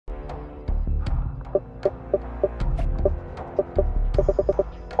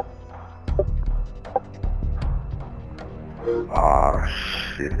Ah,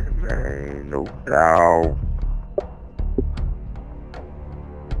 shit, man, no doubt.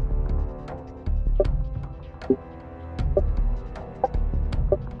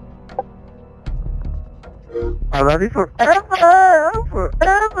 I love you forever,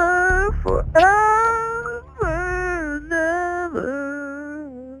 forever, forever,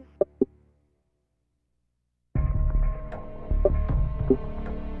 never.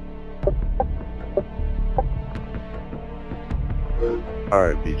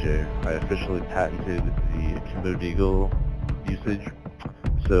 Alright, BJ, I officially patented the Akimbo Deagle usage.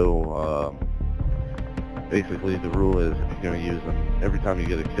 So, basically the rule is if you're going to use them, every time you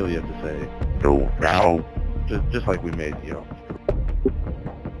get a kill you have to say, no, now. Just like we made, you know.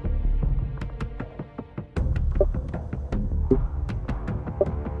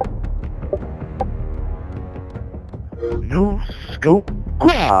 No scope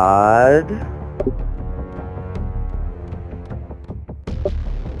quad.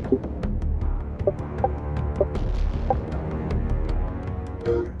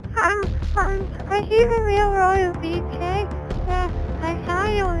 I hear the real Royal BJ. I saw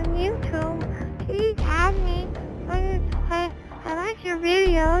you on YouTube. Please add me. I like your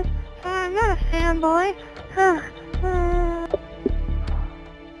videos. I'm not a fanboy.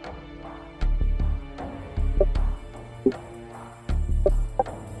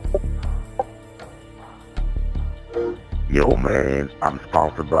 Yo, man, I'm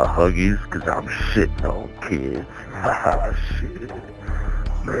sponsored by Huggies because I'm shitting on kids. Haha, shit.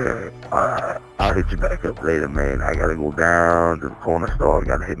 Man, I'll hit you back up later, man. I gotta go down to the corner store. I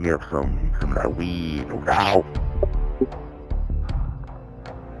gotta hit me up some of that weed, no doubt.